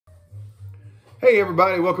Hey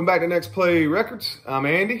everybody, welcome back to Next Play Records. I'm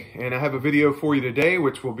Andy, and I have a video for you today,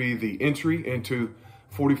 which will be the entry into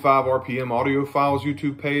 45 RPM Audiophile's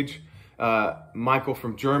YouTube page. Michael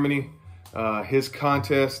from Germany, his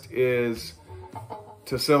contest is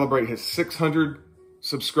to celebrate his 600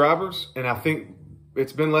 subscribers, and I think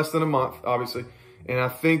it's been less than a month, obviously, and I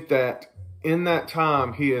think that in that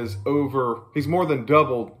time he's more than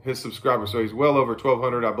doubled his subscribers, so he's well over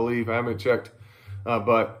 1,200, I believe. I haven't checked.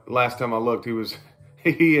 But last time I looked,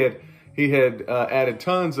 he had added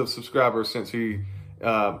tons of subscribers since he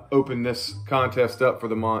opened this contest up for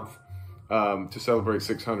the month to celebrate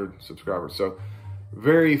 600 subscribers. So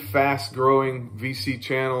very fast growing VC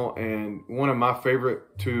channel, and one of my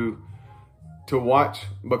favorite to watch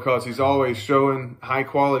because he's always showing high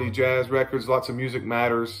quality jazz records, lots of Music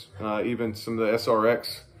Matters, even some of the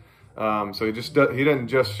SRX. So he doesn't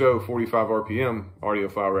just show 45 RPM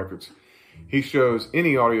audiophile records. He shows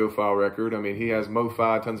any audiophile record. I mean, he has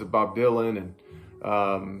Mo-Fi, tons of Bob Dylan,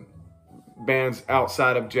 and bands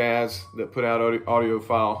outside of jazz that put out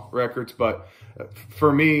audiophile records. But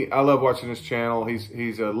for me, I love watching his channel.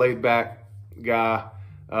 He's a laid-back guy.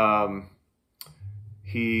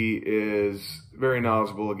 He is very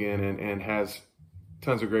knowledgeable again and has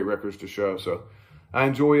tons of great records to show. So I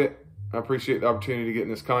enjoy it. I appreciate the opportunity to get in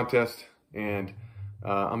this contest, and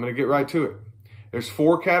I'm going to get right to it. There's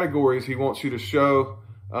 4 categories he wants you to show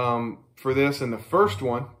for this, and the first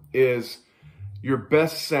one is your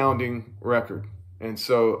best sounding record. And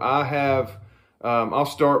so I have, I'll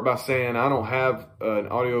start by saying I don't have an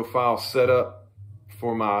audiophile set up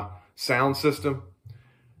for my sound system.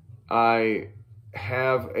 I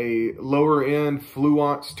have a lower end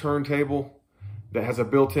Fluence turntable that has a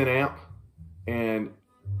built-in amp, and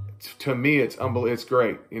to me, it's unbelievable. It's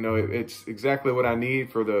great. You know, it's exactly what I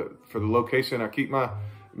need for the location I keep my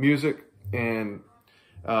music, and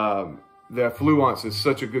the Fluence is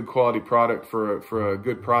such a good quality product for a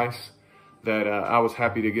good price that I was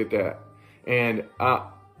happy to get that. And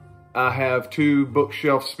I have 2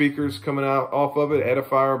 bookshelf speakers coming out off of it,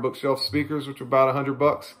 Edifier bookshelf speakers, which are about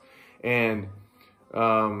 $100, and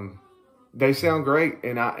they sound great.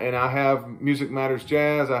 And I have Music Matters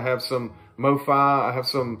Jazz. I have some Mo-Fi. I have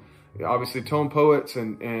some, obviously, Tone Poets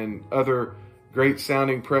and other great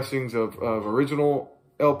sounding pressings of original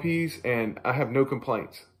LPs, and I have no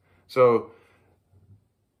complaints. So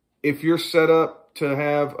if you're set up to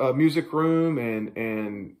have a music room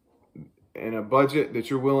and a budget that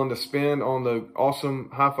you're willing to spend on the awesome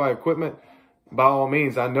hi-fi equipment, by all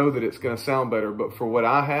means, I know that it's going to sound better. But for what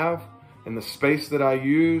I have and the space that I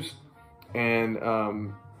use and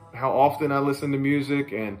how often I listen to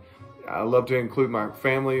music, and I love to include my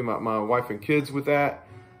family, my wife and kids with that.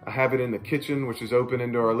 I have it in the kitchen, which is open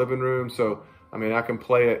into our living room. So, I mean, I can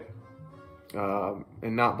play it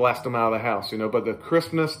and not blast them out of the house, you know. But the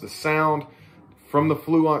crispness, the sound from the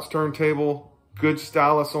Fluence turntable, good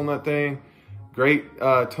stylus on that thing, great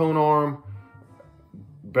tone arm,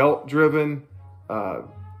 belt driven,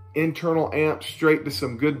 internal amp straight to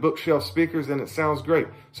some good bookshelf speakers, and it sounds great.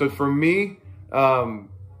 So for me,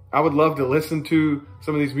 I would love to listen to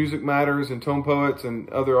some of these Music Matters and Tone Poets and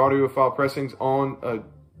other audiophile pressings on an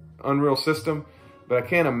Unreal system, but I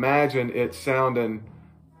can't imagine it sounding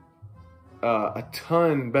a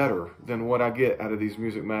ton better than what I get out of these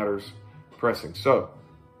Music Matters pressings. So,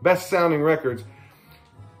 best sounding records.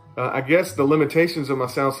 I guess the limitations of my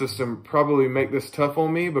sound system probably make this tough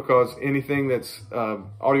on me, because anything that's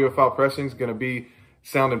audiophile pressing is going to be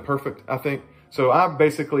sounding perfect, I think. So I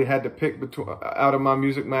basically had to pick out of my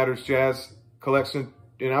Music Matters Jazz collection,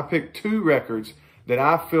 and I picked 2 records that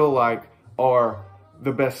I feel like are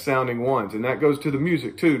the best sounding ones. And that goes to the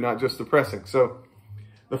music too, not just the pressing. So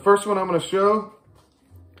the first one I'm going to show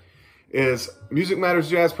is Music Matters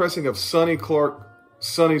Jazz pressing of Sonny Clark,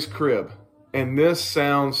 Sonny's Crib. And this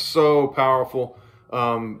sounds so powerful.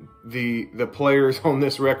 The players on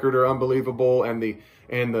this record are unbelievable, and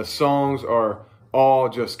the songs are all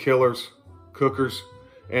just killers. Cookers.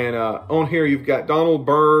 And on here you've got Donald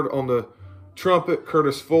Byrd on the trumpet,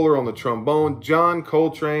 Curtis Fuller on the trombone, John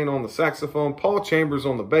Coltrane on the saxophone, Paul Chambers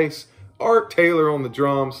on the bass, Art Taylor on the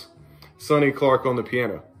drums, Sonny Clark on the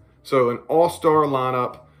piano. So an all-star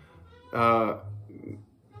lineup.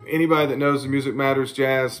 Anybody that knows the Music Matters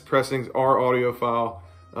Jazz pressings are audiophile.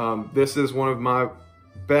 This is one of my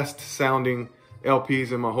best sounding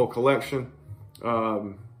LPs in my whole collection.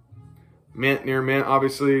 Mint, near mint,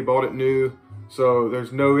 obviously, bought it new. So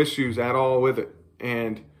there's no issues at all with it.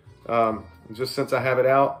 And just since I have it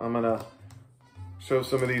out, I'm going to show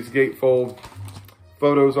some of these gatefold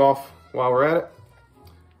photos off while we're at it.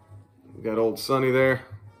 We got old Sonny there.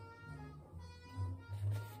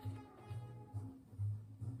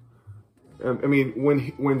 I mean,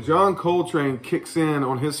 when John Coltrane kicks in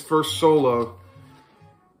on his first solo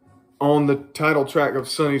on the title track of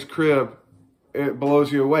Sonny's Crib, it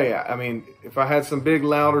blows you away. I mean, if I had some big,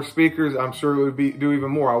 louder speakers, I'm sure it would do even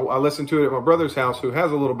more. I listened to it at my brother's house, who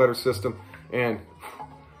has a little better system, and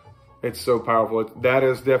it's so powerful. That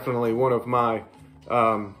is definitely one of my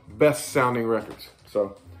best sounding records.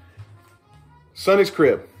 So, Sonny's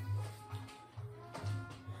Crib.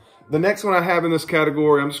 The next one I have in this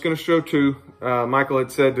category, I'm just going to show two. Michael had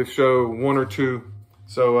said to show one or two.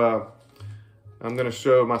 So I'm going to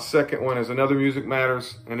show my second one as Another Music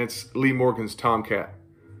Matters, and it's Lee Morgan's Tomcat.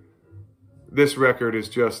 This record is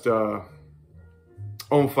just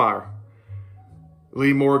on fire.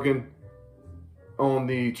 Lee Morgan on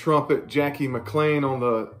the trumpet, Jackie McLean on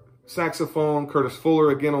the saxophone, Curtis Fuller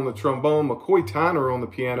again on the trombone, McCoy Tyner on the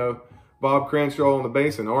piano, Bob Cranshaw on the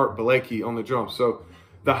bass, and Art Blakey on the drums. So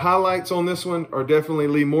the highlights on this one are definitely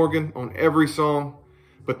Lee Morgan on every song,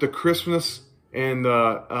 but the crispness and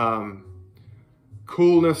the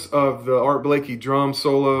coolness of the Art Blakey drum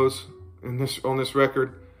solos on this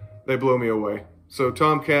record, they blow me away. So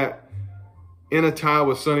Tomcat in a tie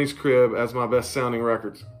with Sonny's Crib as my best sounding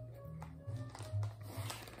records.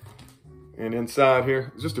 And inside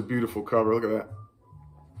here, it's just a beautiful cover. Look at that.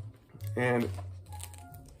 And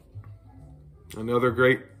another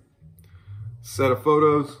great set of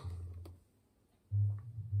photos.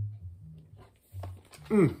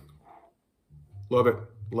 Love it,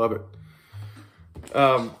 love it.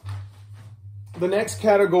 The next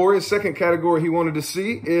category, the second category he wanted to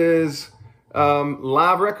see is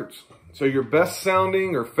live records. So your best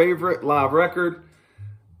sounding or favorite live record.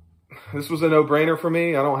 This was a no-brainer for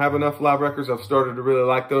me. I don't have enough live records. I've started to really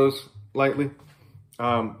like those lately.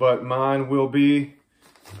 But mine will be,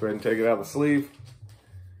 go ahead and take it out of the sleeve.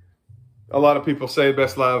 A lot of people say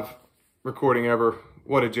best live recording ever.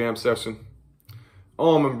 What a jam session.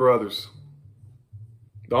 Allman Brothers.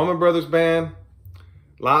 The Allman Brothers Band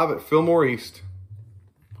live at Fillmore East.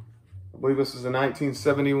 I believe this is a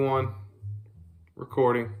 1971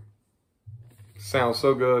 recording. Sounds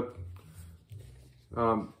so good.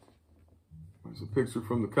 There's a picture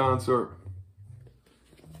from the concert.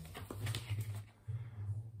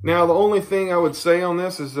 Now, the only thing I would say on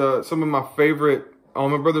this is some of my favorite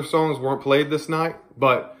Allman Brothers songs weren't played this night,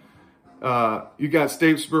 but you got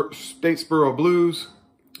Statesboro Blues,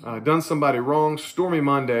 Done Somebody Wrong, Stormy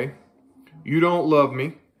Monday, You Don't Love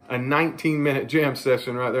Me, a 19-minute jam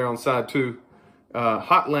session right there on side 2.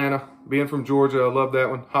 Hotlanta, being from Georgia, I love that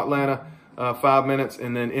one. Hotlanta, 5 minutes,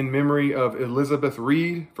 and then In Memory of Elizabeth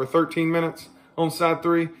Reed for 13 minutes on side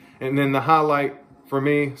 3. And then the highlight for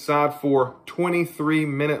me, side 4,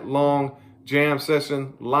 23-minute long jam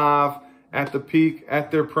session live at the peak,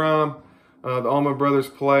 at their prime. The Allman Brothers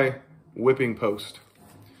play Whipping Post.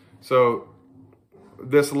 So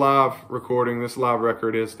this live recording, this live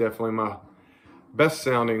record is definitely my best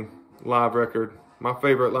sounding live record, my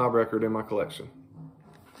favorite live record in my collection.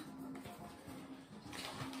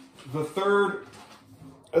 The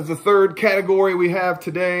third category we have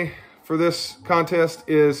today for this contest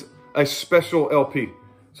is a special LP.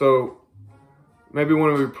 So maybe one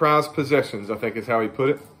of your prized possessions, I think is how he put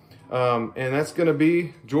it. And that's going to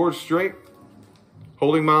be George Strait,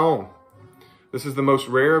 Holding My Own. This is the most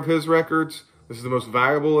rare of his records. This is the most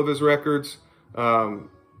valuable of his records.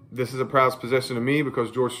 This is a prized possession to me because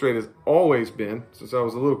George Strait has always been, since I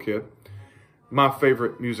was a little kid, my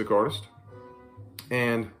favorite music artist.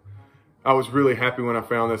 And I was really happy when I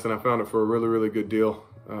found this, and I found it for a really, really good deal,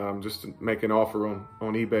 just to make an offer on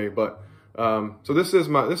eBay. But so this is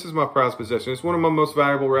my prized possession. It's one of my most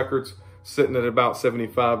valuable records, sitting at about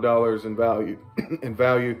 $75 in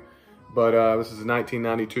value. But this is a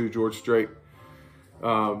 1992 George Strait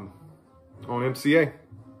on MCA,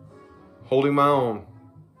 Holding My Own.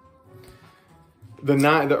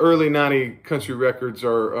 The early 90 country records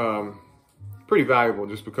are pretty valuable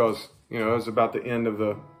just because, you know, it was about the end of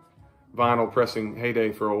the vinyl pressing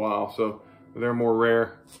heyday for a while. So they're more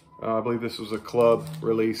rare. I believe this was a club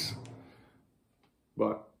release.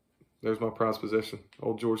 But there's my prized possession,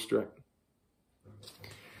 old George Strait.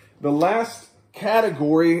 The last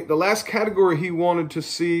category he wanted to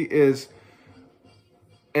see is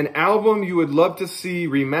an album you would love to see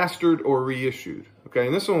remastered or reissued. Okay,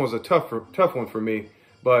 and this one was a tough one for me,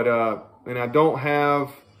 but and I don't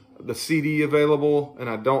have the CD available, and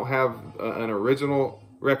I don't have an original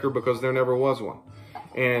record because there never was one.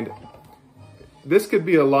 And this could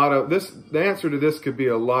be a lot of this. The answer to this could be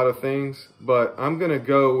a lot of things, but I'm gonna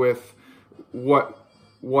go with what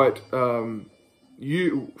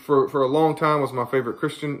you for a long time was my favorite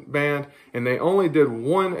Christian band, and they only did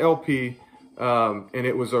one LP and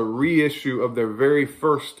it was a reissue of their very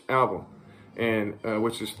first album, and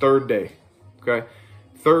which is Third Day. Okay,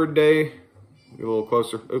 Third Day. Get a little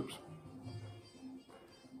closer. Oops.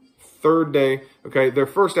 Third Day. Okay, their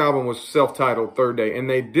first album was self-titled Third Day, and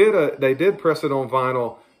they did press it on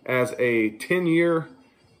vinyl as a 10-year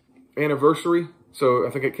anniversary. So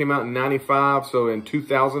I think it came out in 95. So in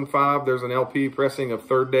 2005, there's an LP pressing of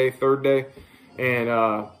Third Day,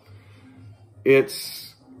 and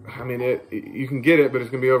it's, I mean, you can get it, but it's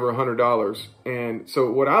gonna be over $100. And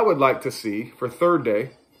so what I would like to see for Third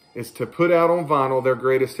Day is to put out on vinyl their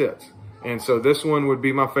greatest hits. And so this one would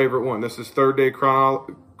be my favorite one. This is Third Day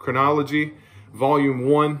Chronology, Volume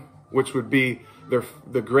 1, which would be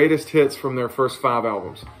the greatest hits from their first 5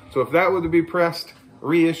 albums. So if that were to be pressed,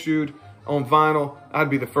 reissued on vinyl,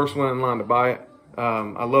 I'd be the first one in line to buy it.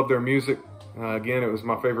 I love their music. Again, it was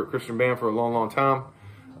my favorite Christian band for a long, long time.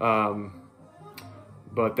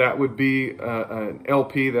 But that would be an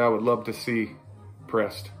LP that I would love to see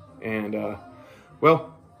pressed. And,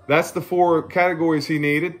 well, that's the 4 categories he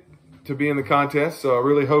needed to be in the contest. So I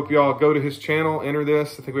really hope y'all go to his channel, enter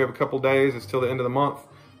this. I think we have a couple days. It's till the end of the month.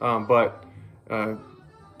 But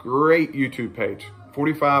great YouTube page,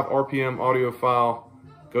 45 RPM Audiophile.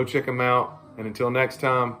 Go check them out. And until next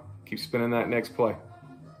time, keep spinning that next play.